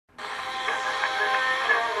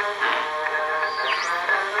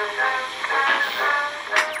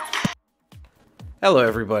Hello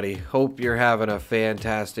everybody, hope you're having a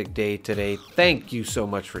fantastic day today. Thank you so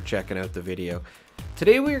much for checking out the video.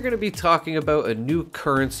 Today we are going to be talking about a new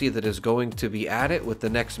currency that is going to be added with the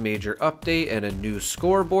next major update and a new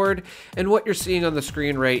scoreboard, and what you're seeing on the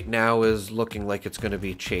screen right now is looking like it's going to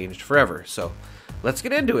be changed forever. So let's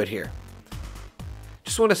get into it here.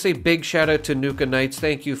 Just want to say big shout out to Nuka Knights.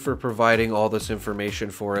 Thank you for providing all this information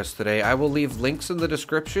for us today. I will leave links in the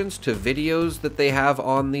descriptions to videos that they have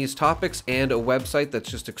on these topics and a website that's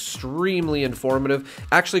just extremely informative.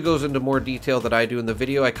 Actually goes into more detail than I do in the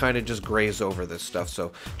video. I kind of just graze over this stuff,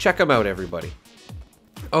 so check them out, everybody.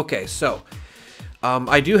 Okay, so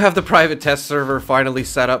I do have the private test server finally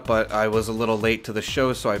set up, but I was a little late to the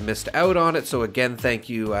show, so I missed out on it. So again, thank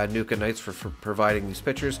you, Nuka Knights, for providing these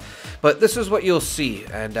pictures. But this is what you'll see,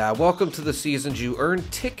 and welcome to the seasons. You earn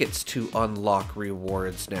tickets to unlock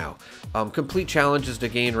rewards now. Complete challenges to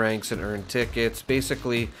gain ranks and earn tickets.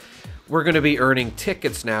 Basically, we're going to be earning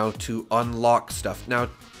tickets now to unlock stuff. Now,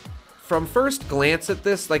 from first glance at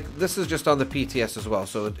this, like, this is just on the PTS as well,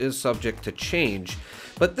 so it is subject to change.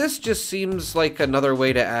 But this just seems like another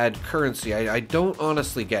way to add currency. I don't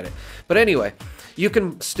honestly get it. But anyway, you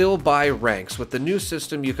can still buy ranks. With the new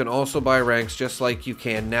system, you can also buy ranks just like you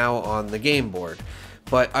can now on the game board.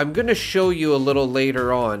 But I'm going to show you a little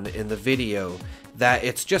later on in the video that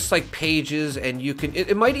it's just like pages, and you can,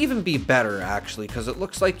 it might even be better actually, because it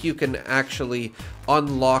looks like you can actually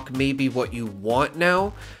unlock maybe what you want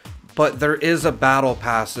now. But there is a battle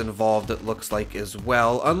pass involved, it looks like, as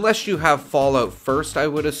well. Unless you have Fallout First, I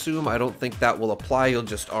would assume. I don't think that will apply. You'll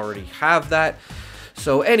just already have that.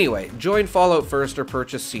 So anyway, join Fallout First or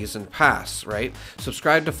purchase Season Pass, right?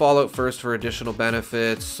 Subscribe to Fallout First for additional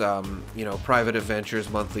benefits, you know, private adventures,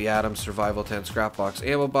 monthly items, survival tent, scrap box,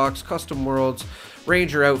 ammo box, custom worlds,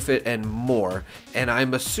 ranger outfit, and more. And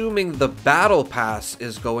I'm assuming the battle pass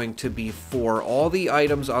is going to be for all the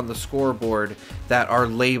items on the scoreboard that are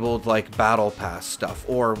labeled like battle pass stuff,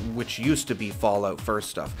 or which used to be Fallout First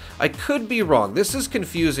stuff. I could be wrong. This is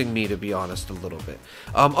confusing me, to be honest, a little bit.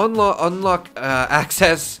 Unlock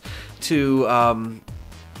access to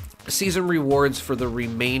season rewards for the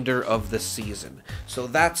remainder of the season. So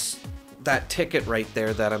that's that ticket right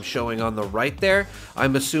there that I'm showing on the right there.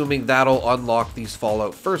 I'm assuming that'll unlock these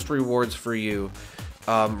Fallout First rewards for you,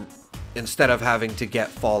 instead of having to get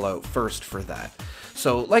Fallout First for that.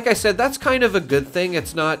 So, like I said, that's kind of a good thing.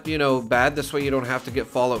 It's not, you know, bad. This way you don't have to get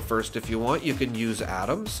Fallout First if you want. You can use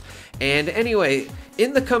atoms. And anyway,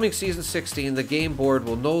 in the coming Season 16, the game board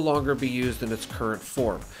will no longer be used in its current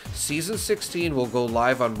form. Season 16 will go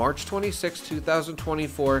live on March 26,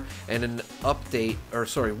 2024, and with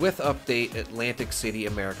update Atlantic City,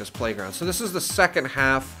 America's Playground. So this is the second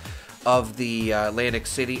half of the Atlantic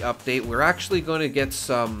City update. We're actually going to get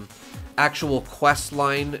some actual quest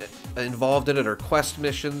line involved in it, or quest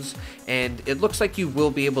missions, and it looks like you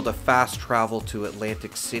will be able to fast travel to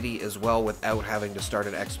Atlantic City as well without having to start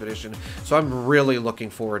an expedition. So I'm really looking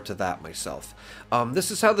forward to that myself. This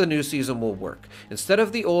is how the new season will work. Instead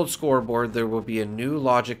of the old scoreboard, there will be a new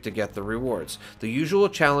logic to get the rewards. The usual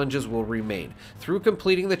challenges will remain. Through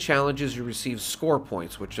completing the challenges, you receive score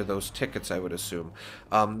points, which are those tickets, I would assume.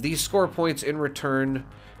 These score points in return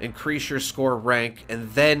increase your score rank, and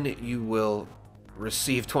then you will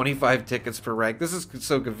receive 25 tickets per rank. This is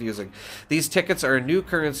so confusing. These tickets are a new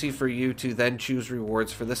currency for you to then choose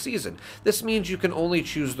rewards for the season. This means you can only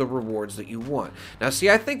choose the rewards that you want. Now, see,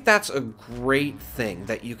 I think that's a great thing,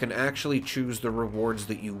 that you can actually choose the rewards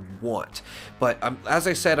that you want. But as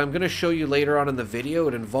I said, I'm going to show you later on in the video,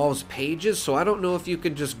 it involves pages, so I don't know if you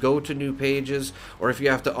can just go to new pages, or if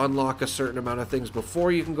you have to unlock a certain amount of things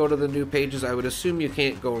before you can go to the new pages. I would assume you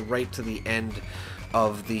can't go right to the end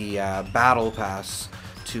of the battle pass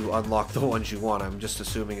to unlock the ones you want. I'm just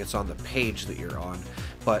assuming it's on the page that you're on.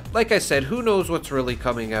 But like I said, who knows what's really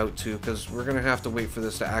coming out to, because we're gonna have to wait for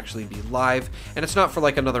this to actually be live, and it's not for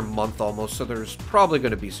like another month almost, so there's probably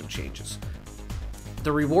going to be some changes.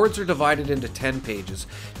 The rewards are divided into 10 pages,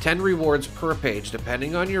 10 rewards per page.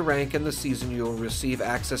 Depending on your rank in the season, you will receive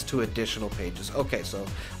access to additional pages. Okay, so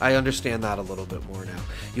I understand that a little bit more now.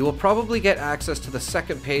 You will probably get access to the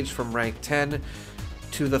second page from rank 10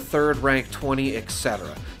 to the third, rank 20,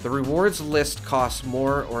 etc. The rewards list costs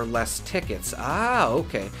more or less tickets. Ah,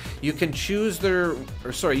 okay. You can choose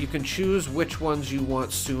you can choose which ones you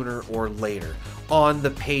want sooner or later on the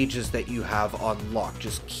pages that you have unlocked.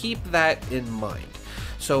 Just keep that in mind.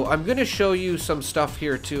 So I'm going to show you some stuff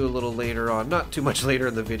here too a little later on. Not too much later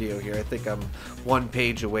in the video here. I think I'm one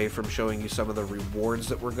page away from showing you some of the rewards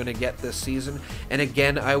that we're going to get this season. And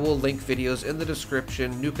again, I will link videos in the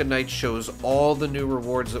description. Nuka Knights shows all the new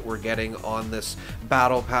rewards that we're getting on this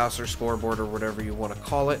battle pass or scoreboard or whatever you want to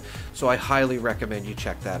call it. So I highly recommend you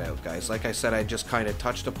check that out, guys. Like I said, I just kind of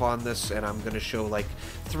touched upon this, and I'm going to show like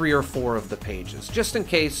 3 or 4 of the pages, just in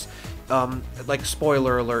case, like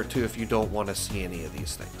spoiler alert too, if you don't want to see any of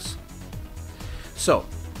these things. So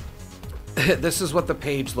this is what the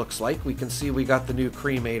page looks like. We can see we got the new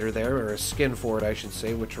cremator there, or a skin for it I should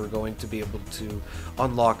say, which we're going to be able to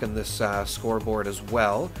unlock in this scoreboard as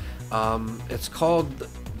well. It's called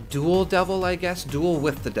Duel Devil, I guess. Duel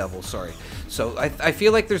with the Devil, sorry. So I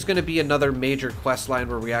feel like there's going to be another major quest line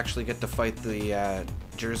where we actually get to fight the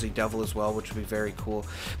Jersey Devil as well, which would be very cool.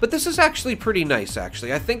 But this is actually pretty nice,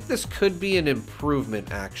 actually. I think this could be an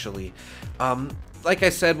improvement, actually. Like I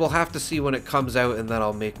said, we'll have to see when it comes out, and then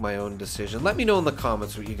I'll make my own decision. Let me know in the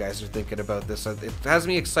comments what you guys are thinking about this. It has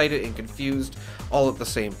me excited and confused all at the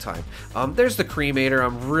same time. There's the cremator.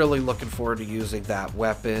 I'm really looking forward to using that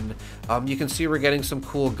weapon. You can see we're getting some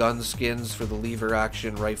cool gun skins for the lever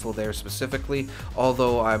action rifle there specifically,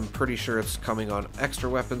 although I'm pretty sure it's coming on extra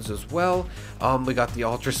weapons as well. We got the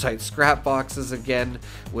ultrasight scrap boxes again,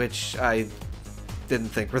 which I didn't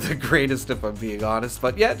think were the greatest, if I'm being honest,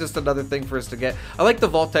 but yeah, just another thing for us to get. I like the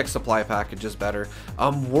Vault-Tec supply packages better.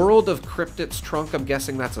 World of Cryptid's trunk, I'm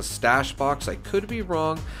guessing that's a stash box. I could be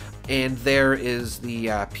wrong. And there is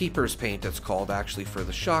the Peepers paint, it's called, actually, for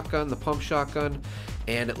the shotgun, the pump shotgun.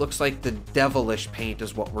 And it looks like the Devilish paint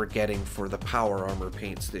is what we're getting for the power armor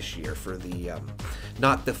paints this year, for the,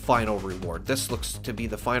 not the final reward. This looks to be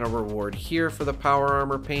the final reward here for the power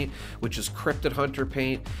armor paint, which is Cryptid Hunter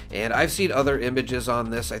paint. And I've seen other images on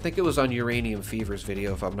this. I think it was on Uranium Fever's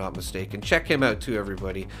video, if I'm not mistaken. Check him out too,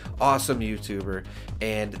 everybody. Awesome YouTuber.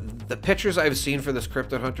 And the pictures I've seen for this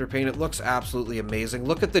Cryptid Hunter paint, it looks absolutely amazing.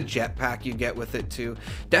 Look at the jetpack you get with it too.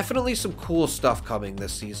 Definitely some cool stuff coming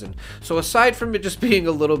this season. So aside from it just being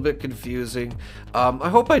a little bit confusing, I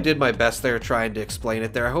hope I did my best there trying to explain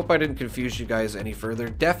it there. I hope I didn't confuse you guys any further.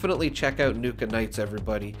 Definitely check out Nuka Knights,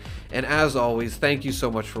 everybody. And as always, thank you so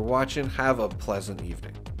much for watching. Have a pleasant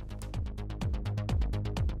evening.